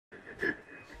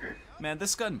Man,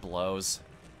 this gun blows.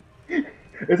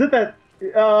 Is it that?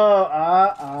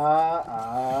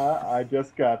 I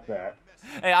just got that.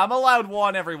 Hey, I'm allowed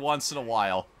one every once in a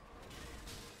while.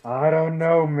 I don't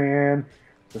know, man.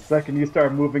 The second you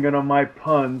start moving in on my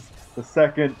puns, the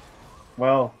second,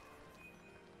 well,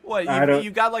 What, I don't.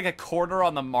 you got like a corner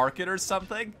on the market or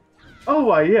something? Oh,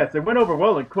 why, yes, it went over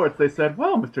well in courts. They said,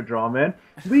 "Well, Mr. Drawman,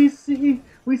 we see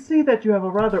that you have a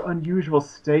rather unusual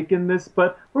stake in this,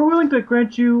 but we're willing to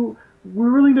grant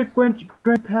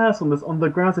pass on this on the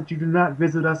grounds that you do not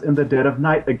visit us in the dead of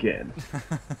night again."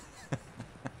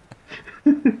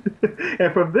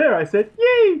 And from there, I said,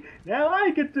 "Yay! Now I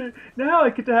get to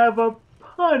have a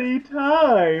punny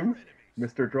time."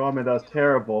 Mr. Drawman, that was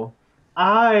terrible.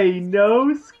 I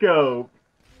know scope.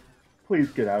 Please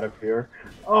get out of here.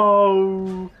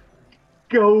 Oh,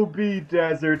 Gobi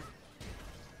Desert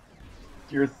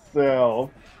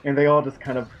yourself. And they all just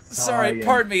kind of sigh Sorry, and...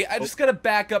 pardon me. I just gotta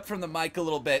back up from the mic a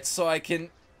little bit so I can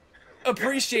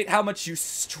appreciate how much you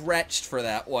stretched for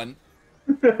that one.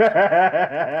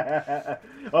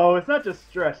 Oh, it's not just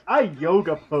stretch. I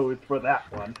yoga posed for that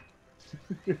one.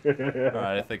 Alright,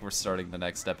 I think we're starting the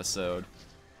next episode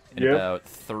in Yep. about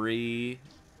 3,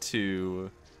 2,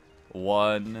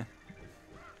 1.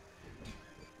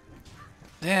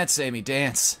 Dance, Amy,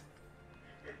 dance.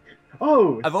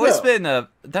 Oh, I've always so, been,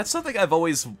 that's something I've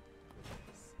always,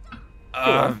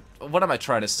 what am I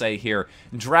trying to say here?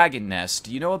 Dragon Nest,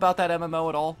 do you know about that MMO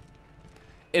at all?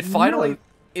 It finally, No.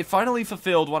 it finally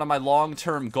fulfilled one of my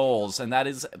long-term goals, and that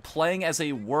is playing as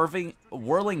a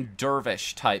whirling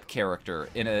dervish type character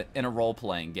in a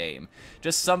role-playing game.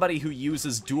 Just somebody who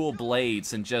uses dual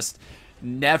blades and just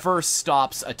never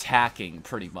stops attacking,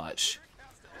 pretty much.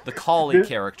 The Kali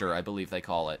character, I believe they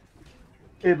call it.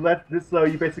 it lets this so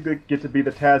you basically get to be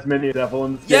the Tasmanian devil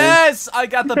in this Yes! I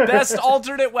got the best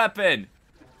alternate weapon!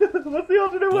 game. What's the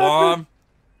alternate Blom.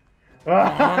 weapon?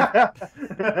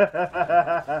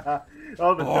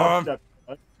 Oh, the Blom. dubstep.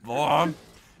 Blom.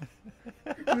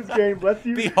 This game lets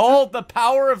you... Behold the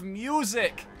power of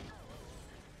music!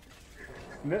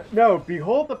 No,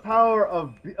 behold the power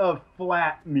of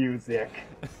flat music.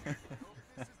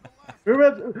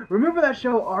 Remember that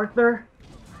show, Arthur?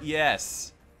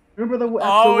 Yes. Remember the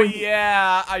Oh, when-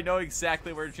 yeah! I know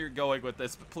exactly where you're going with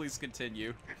this, but please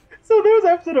continue. So there was an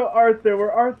episode of Arthur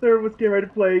where Arthur was getting ready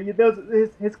to play.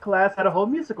 His class had a whole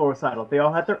musical recital. They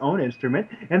all had their own instrument,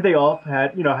 and they all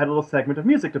had had a little segment of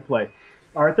music to play.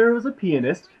 Arthur was a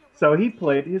pianist, so he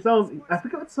played his own. I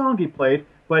forget what song he played,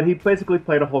 but he basically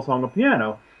played a whole song on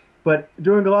piano. But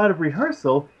during a lot of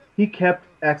rehearsal, he kept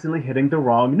accidentally hitting the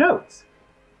wrong notes,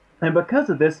 and because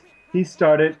of this, he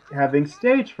started having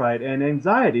stage fright and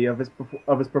anxiety of his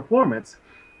performance.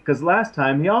 Because last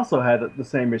time he also had the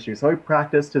same issue, so he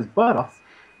practiced his butt off,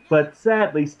 but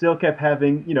sadly still kept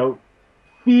having,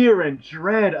 fear and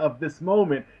dread of this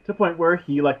moment to the point where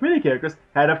he, like many characters,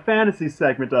 had a fantasy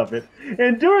segment of it.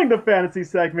 And during the fantasy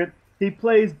segment, he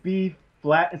plays B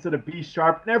flat instead of B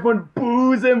sharp, and everyone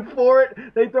boos him for it.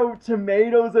 They throw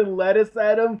tomatoes and lettuce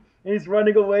at him, and he's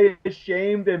running away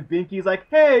ashamed, and Binky's like,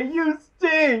 "Hey, you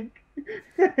stink!"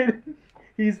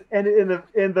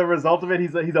 In the result of it,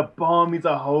 he's a bum, he's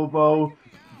a hobo.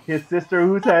 His sister,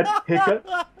 who's had hiccups,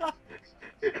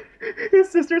 his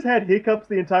sister's had hiccups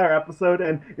the entire episode,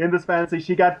 and in this fantasy,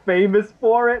 she got famous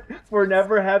for it, for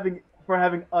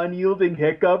having unyielding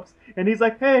hiccups. And he's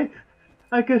like, "Hey,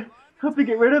 I could help you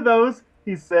get rid of those."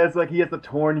 He says, like, he has the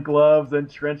torn gloves and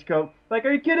trench coat. Like,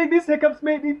 "Are you kidding? These hiccups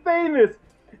made me famous."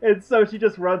 And so she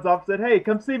just runs off and said, "Hey,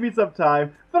 come see me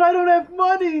sometime." "But I don't have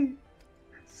money."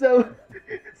 So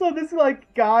this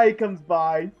guy comes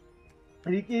by,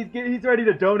 and he's ready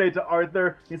to donate to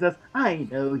Arthur. He says, "I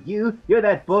know you. You're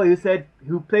that boy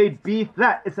who played B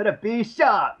flat instead of B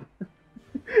sharp."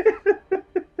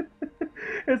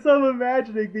 And so I'm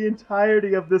imagining the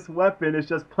entirety of this weapon is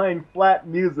just playing flat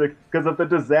music because of the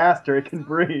disaster it can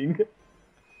bring.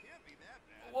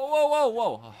 Whoa, whoa,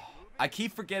 whoa, whoa. I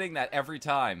keep forgetting that every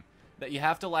time. That you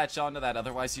have to latch onto that,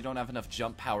 otherwise you don't have enough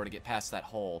jump power to get past that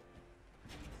hole.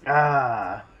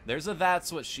 Ah. There's a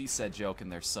 "that's what she said" joke in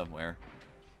there somewhere.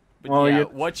 But Well, yeah,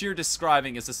 what you're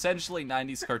describing is essentially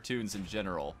 90s cartoons in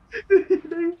general. They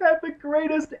had the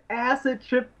greatest acid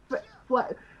trip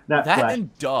flat. Not That flat.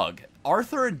 and Doug.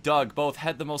 Arthur and Doug both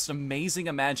had the most amazing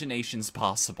imaginations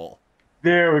possible.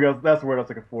 There we go. That's the word I was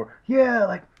looking for. Yeah,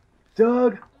 like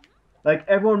Doug. Like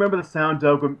everyone remember the sound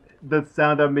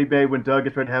that we made when Doug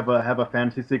is trying to have a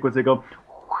fantasy sequence. They go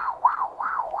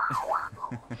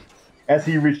as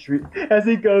he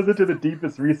goes into the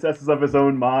deepest recesses of his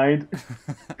own mind.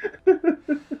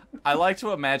 I like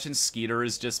to imagine Skeeter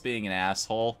is just being an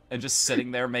asshole and just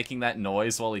sitting there making that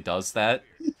noise while he does that.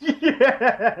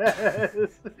 Yes!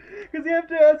 Because you have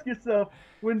to ask yourself,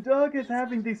 when Doug is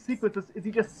having these sequences, is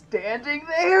he just standing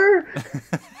there?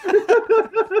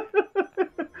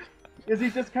 Is he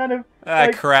just kind of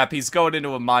like... crap, he's going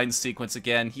into a mine sequence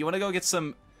again. You want to go get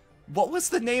some... What was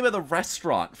the name of the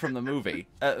restaurant from the movie?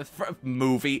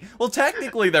 Movie? Well,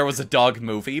 technically there was a Doug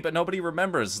movie, but nobody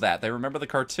remembers that. They remember the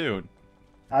cartoon.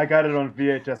 I got it on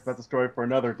VHS, but that's a story for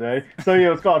another day. So yeah,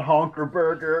 it was called Honker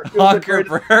Burger. Honker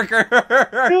Burger!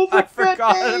 I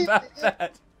forgot name. about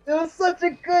that. It was such a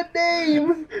good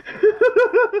name!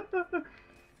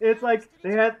 It's like,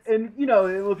 they had, and you know,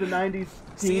 it was a 90s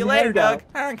See you later, Doug.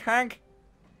 Honk.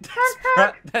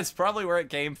 That's probably where it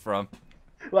came from.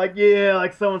 Like, yeah,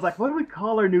 like someone's like, what do we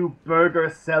call our new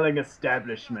burger-selling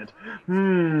establishment?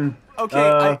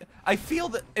 Okay, I feel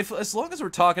that, as long as we're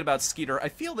talking about Skeeter, I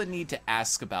feel the need to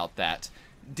ask about that.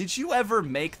 Did you ever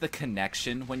make the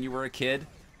connection when you were a kid?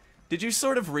 Did you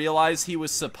sort of realize he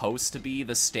was supposed to be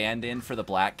the stand-in for the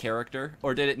black character?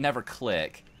 Or did it never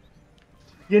click?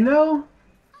 You know,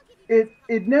 it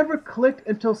never clicked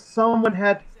until someone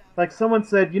had, like, someone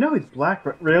said, you know, he's black,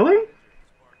 really?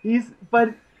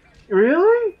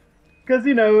 Really? Because,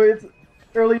 you know, it's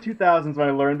early 2000s when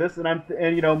I learned this,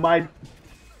 and you know, my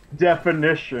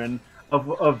definition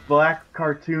of black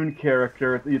cartoon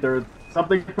character is either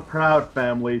something for Proud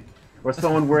Family or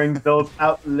someone wearing those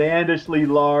outlandishly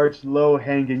large,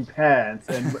 low-hanging pants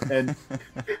and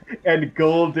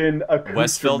golden accoutrements.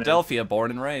 West Philadelphia,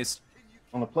 born and raised.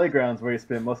 On the playgrounds where you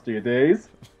spent most of your days.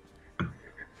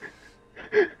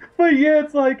 But yeah,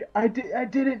 it's like, I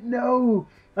didn't know.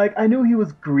 Like, I knew he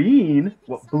was green.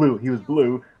 Well, blue. He was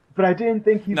blue. But I didn't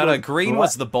think he was... No, green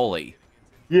was the bully.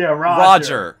 Yeah,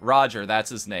 Roger. Roger, that's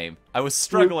his name. I was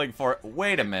struggling for it.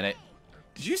 Wait a minute.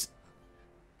 Did you...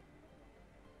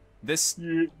 This...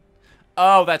 Yeah.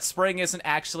 Oh, that spring isn't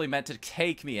actually meant to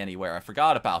take me anywhere. I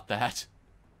forgot about that.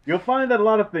 You'll find that a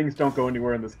lot of things don't go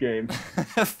anywhere in this game.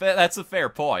 That's a fair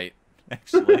point,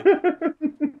 actually.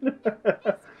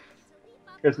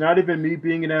 It's not even me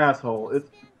being an asshole. It's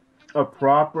a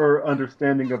proper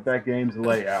understanding of that game's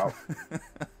layout.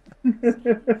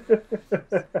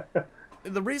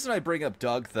 The reason I bring up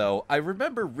Doug, though, I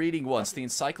remember reading once the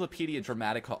Encyclopedia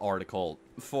Dramatica article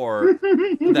for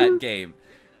that game,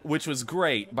 which was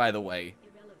great, by the way.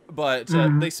 But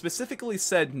they specifically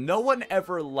said no one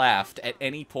ever laughed at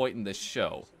any point in this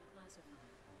show.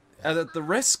 And at the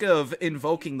risk of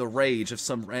invoking the rage of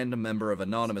some random member of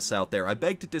Anonymous out there, I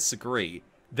beg to disagree.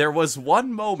 There was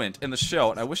one moment in the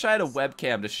show, and I wish I had a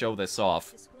webcam to show this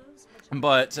off,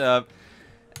 but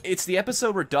it's the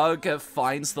episode where Doug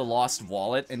finds the lost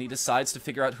wallet, and he decides to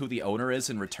figure out who the owner is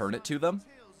and return it to them.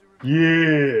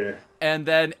 Yeah. And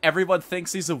then everyone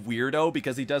thinks he's a weirdo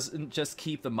because he doesn't just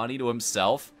keep the money to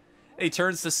himself. And he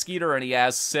turns to Skeeter and he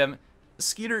asks him,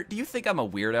 Skeeter, do you think I'm a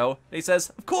weirdo? And he says,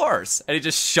 of course. And he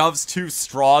just shoves 2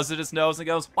 straws in his nose and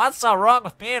goes, what's so wrong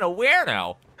with being a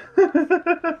weirdo?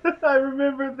 I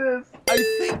remember this. I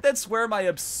think that's where my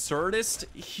absurdist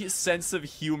sense of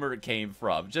humor came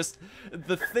from. Just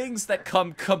the things that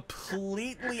come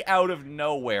completely out of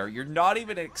nowhere. You're not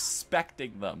even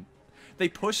expecting them. They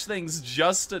push things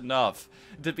just enough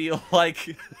to be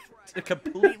like, to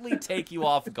completely take you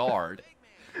off guard.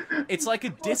 It's like a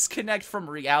disconnect from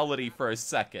reality for a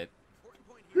second.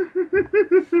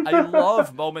 I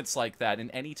love moments like that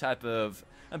in any type of,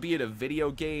 be it a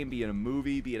video game, be it a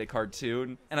movie, be it a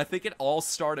cartoon. And I think it all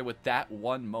started with that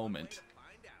one moment.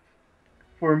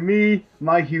 For me,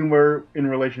 my humor in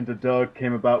relation to Doug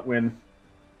came about when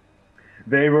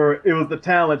it was the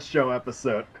talent show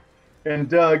episode. And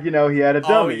Doug, you know, he had a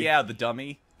dummy. Oh, yeah, the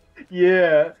dummy.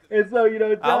 Yeah. And so, you know,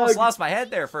 Doug... I almost lost my head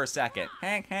there for a second.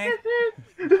 Hank.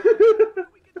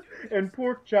 And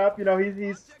Pork Chop, you know,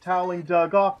 he's toweling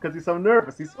Doug off because he's so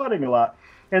nervous. He's sweating a lot.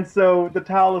 And so the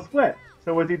towel is wet.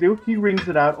 So what does he do? He wrings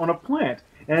it out on a plant.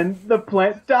 And the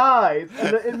plant dies.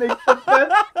 And it makes the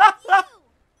best...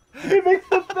 it makes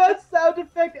the best sound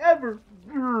effect ever.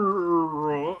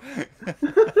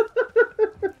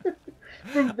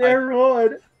 From there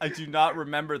on... I do not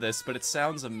remember this, but it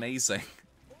sounds amazing.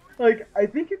 Like, I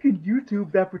think you can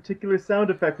YouTube that particular sound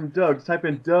effect from Doug. Just type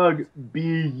in Doug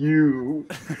B-U.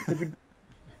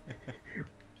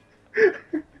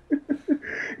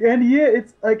 And yeah,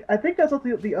 it's like, I think that's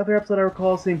also the other episode I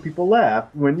recall seeing people laugh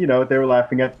when, you know, they were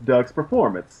laughing at Doug's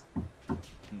performance.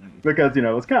 Because, you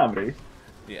know, it was comedy.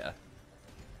 Yeah.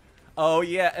 Oh,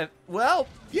 yeah. Well,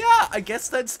 yeah, I guess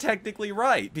that's technically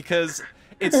right, because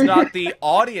it's not the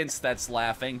audience that's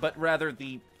laughing, but rather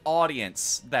the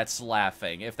audience that's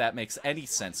laughing, if that makes any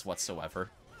sense whatsoever.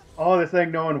 Oh, they're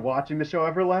saying no one watching the show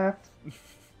ever laughed?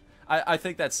 I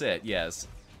think that's it, yes.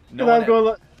 No Because I was one...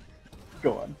 going,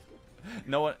 go on.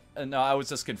 No one... No, I was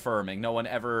just confirming. No one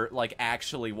ever, like,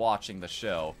 actually watching the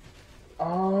show.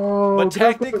 Oh. But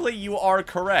technically, you are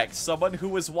correct. Someone who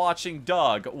was watching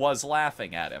Doug was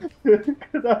laughing at him.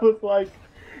 Because I was like,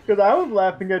 because I was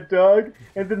laughing at Doug,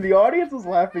 and then the audience was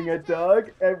laughing at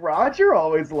Doug, and Roger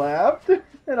always laughed.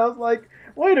 And I was like,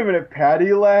 wait a minute,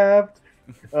 Patty laughed,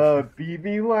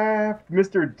 BB laughed,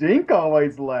 Mr. Dink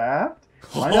always laughed.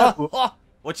 Why not?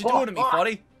 What you doing to me,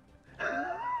 buddy?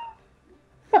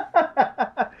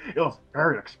 It was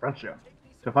very expensive.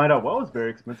 To find out what was very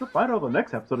expensive, find out the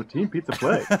next episode of Team Pizza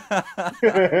Play.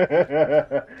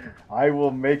 I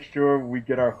will make sure we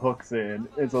get our hooks in,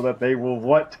 and so that they will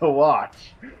want to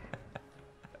watch.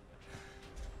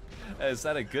 Is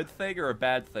that a good thing or a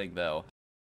bad thing, though?